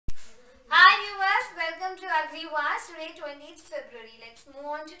viewers, today 20th February. Let's move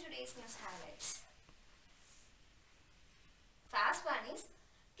on to today's news highlights. First one is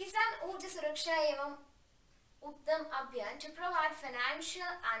Kisan Urja Suraksha Evam Uttam Abhiyan to provide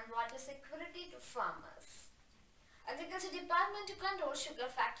financial and water security to farmers. Agriculture Department to control sugar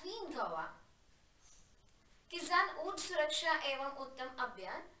factory in Goa. Kisan Urja Suraksha Evam Uttam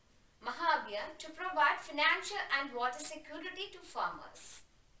Abhiyan Mahabhiyan to provide financial and water security to farmers.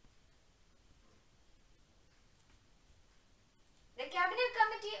 The Cabinet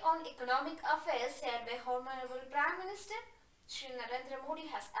Committee on Economic Affairs, chaired by Honorable Prime Minister Shri Narendra Modi,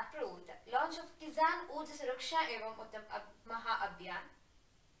 has approved the launch of Kisan Urja Suraksha Evam Uttam Mahabhiyan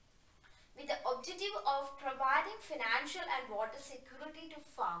with the objective of providing financial and water security to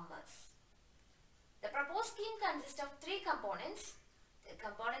farmers. The proposed scheme consists of three components. The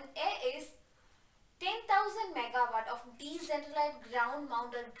component A is 10,000 megawatt of decentralized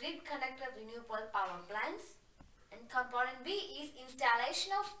ground-mounted grid-connected renewable power plants. And component B is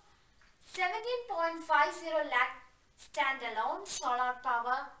installation of 17.50 lakh standalone solar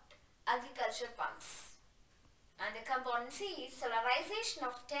power agriculture pumps. And the component C is solarization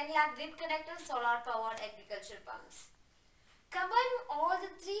of 10 lakh grid-connected solar powered agriculture pumps. Combining all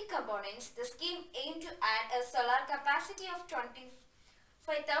the three components, the scheme aimed to add a solar capacity of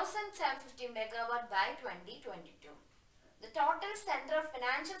 25,750 megawatt by 2022. The total central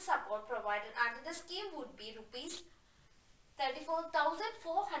financial support provided under the scheme would be rupees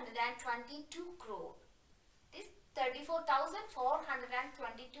 34,422 crore. This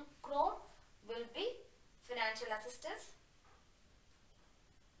 34,422 crore will be financial assistance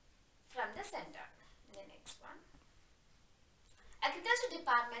from the center. The next one. Agriculture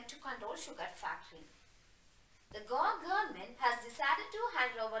Department to control sugar factory. The Goa government has decided to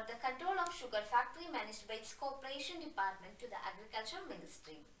hand over the control of sugar factory managed by its Corporation Department to the Agriculture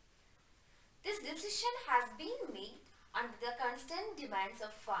Ministry. This decision has been made under the constant demands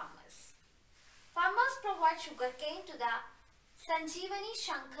of farmers. Farmers provide sugarcane to the Sanjeevani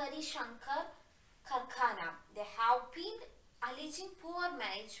Shankari Shankar Karkhana. They have been alleging poor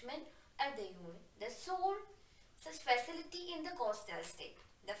management at the unit. They sold such facility in the coastal state.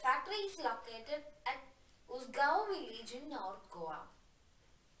 The factory is located at Usgaon village in North Goa.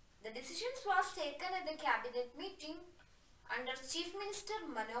 The decisions was taken at the cabinet meeting under Chief Minister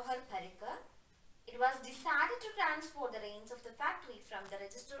Manohar Parrikar. It was decided to transfer the reins of the factory from the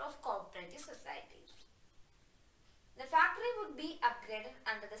Register of Cooperative Societies. The factory would be upgraded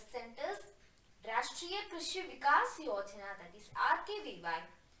under the center's Rashtriya Krishi Vikas Yojana, that is RKVY,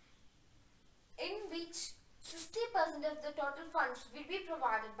 in which 60% of the total funds will be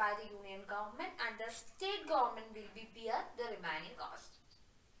provided by the union government and the state government will bear the remaining cost.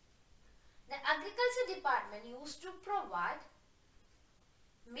 The Agriculture Department used to provide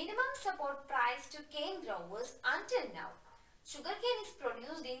minimum support price to cane growers until now. Sugarcane is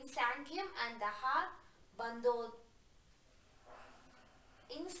produced in Sangiam and Dahar, Bandod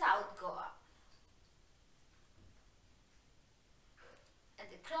in South Goa.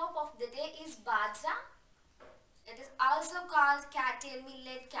 And the crop of the day is bajra. It is also called cattle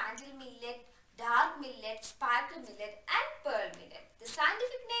millet, candle millet, dark millet, sparkle millet and pearl millet. The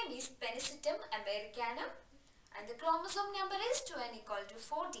scientific name is Penicitum americanum and the chromosome number is 2n equal to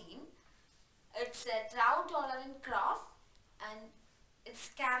 14. It's a drought tolerant crop and it's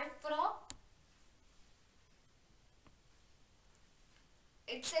carrot crop.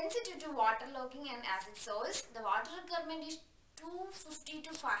 It's sensitive to waterlogging and acid soils. The water requirement is 250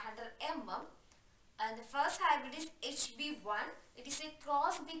 to 500 mm. And the first hybrid is HB1. It is a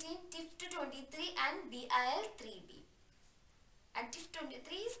cross between TIF23 and BIL3B. And TIF23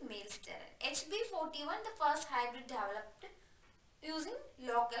 is male sterile. HB41, the first hybrid developed using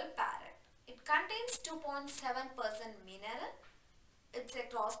local parrot. It contains 2.7% mineral. It's a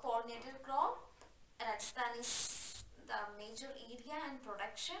cross-pollinated crop. Rajasthan is the major area and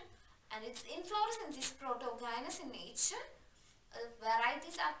production. And its inflorescence is protogynous in nature.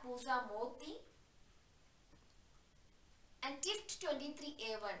 Varieties are Pusa Moti. And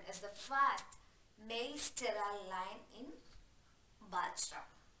TIF23A1 is the first male sterile line in bajra.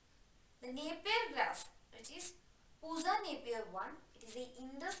 The Napier grass, which is Pusa Napier 1, it is an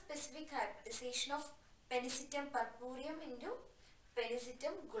interspecific hybridization of Penicitum purpureum into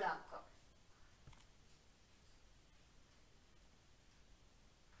Penicitum glaucum.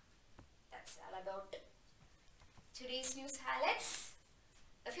 That's all about today's news highlights.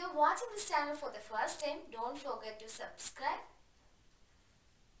 If you are watching this channel for the first time, don't forget to subscribe.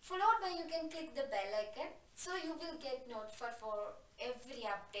 Followed by you can click the bell icon so you will get notified for every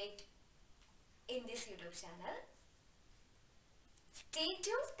update in this YouTube channel. Stay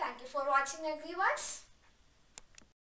tuned. Thank you for watching, everyone.